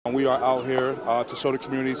We are out here to show the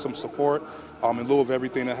community some support in lieu of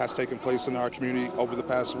everything that has taken place in our community over the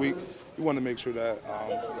past week. We want to make sure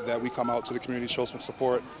that we come out to the community, show some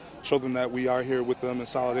support, show them that we are here with them in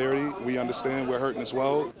solidarity. We understand we're hurting as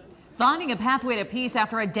well. Finding a pathway to peace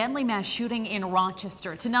after a deadly mass shooting in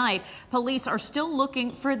Rochester. Tonight, police are still looking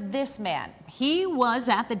for this man. He was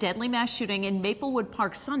at the deadly mass shooting in Maplewood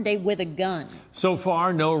Park Sunday with a gun. So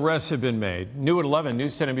far, no arrests have been made. New at 11,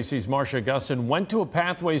 News 10 NBC's Marcia Augustin went to a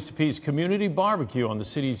Pathways to Peace community barbecue on the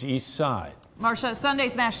city's east side. Marcia,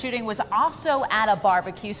 Sunday's mass shooting was also at a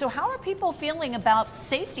barbecue. So how are people feeling about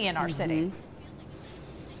safety in our city?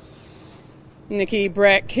 Nikki,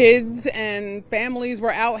 Brett, kids and families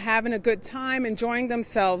were out having a good time, enjoying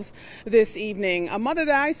themselves this evening. A mother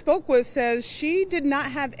that I spoke with says she did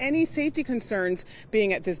not have any safety concerns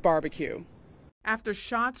being at this barbecue. After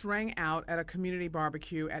shots rang out at a community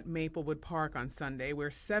barbecue at Maplewood Park on Sunday,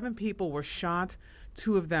 where 7 people were shot,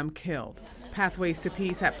 2 of them killed. Pathways to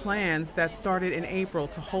Peace had plans that started in April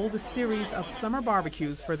to hold a series of summer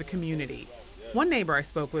barbecues for the community. One neighbor I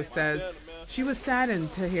spoke with says she was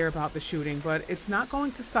saddened to hear about the shooting, but it's not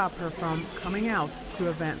going to stop her from coming out to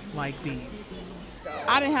events like these.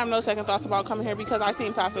 I didn't have no second thoughts about coming here because I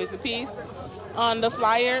seen Pathways to Peace on the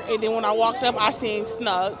flyer, and then when I walked up, I seen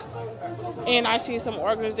Snug, and I seen some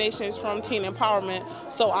organizations from teen empowerment,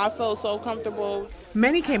 so I felt so comfortable.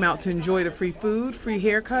 Many came out to enjoy the free food, free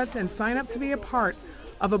haircuts, and sign up to be a part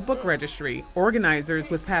of a book registry. Organizers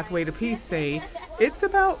with Pathway to Peace say it's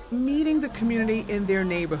about meeting the community in their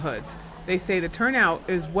neighborhoods. They say the turnout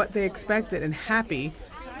is what they expected and happy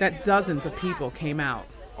that dozens of people came out.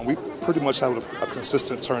 We pretty much have a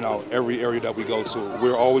consistent turnout every area that we go to.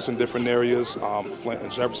 We're always in different areas, Flint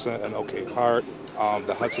and Jefferson and OK Park,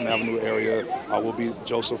 the Hudson Avenue area. We'll be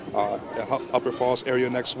Joseph and Upper Falls area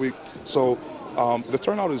next week. So the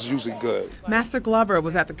turnout is usually good. Master Glover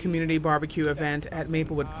was at the community barbecue event at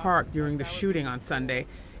Maplewood Park during the shooting on Sunday.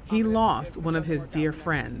 He lost one of his dear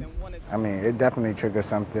friends. I mean, it definitely triggers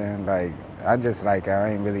something. I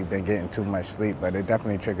ain't really been getting too much sleep, but it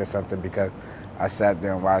definitely triggers something because I sat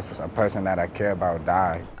there and watched a person that I care about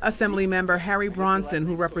die. Assemblymember Harry Bronson,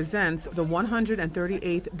 who represents the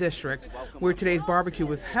 138th district, where today's barbecue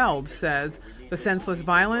was held, says the senseless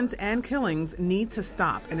violence and killings need to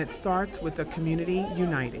stop, and it starts with the community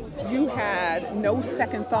uniting. You had no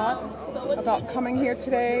second thoughts about coming here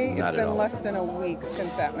today? Not it's been at all. Less than a week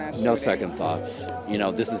since that mass shooting. No second thoughts. You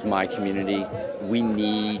know, this is my community. We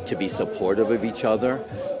need to be supportive of each other.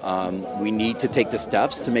 We need to take the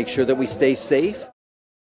steps to make sure that we stay safe.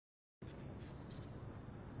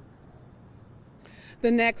 The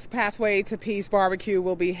next Pathway to Peace barbecue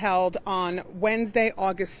will be held on Wednesday,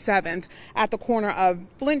 August 7th at the corner of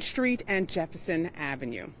Flint Street and Jefferson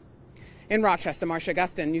Avenue. In Rochester, Marcia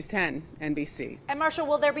Augustin, News 10, NBC. And Marcia,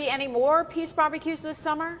 will there be any more peace barbecues this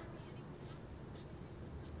summer?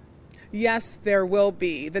 Yes, there will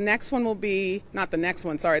be. The next one will be, not the next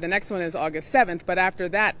one, sorry, the next one is August 7th, but after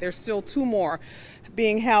that, there's still 2 more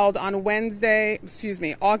being held on August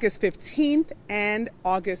 15th and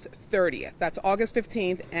August 30th. That's August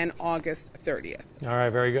 15th and August 30th. All right,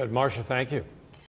 very good. Marcia, thank you.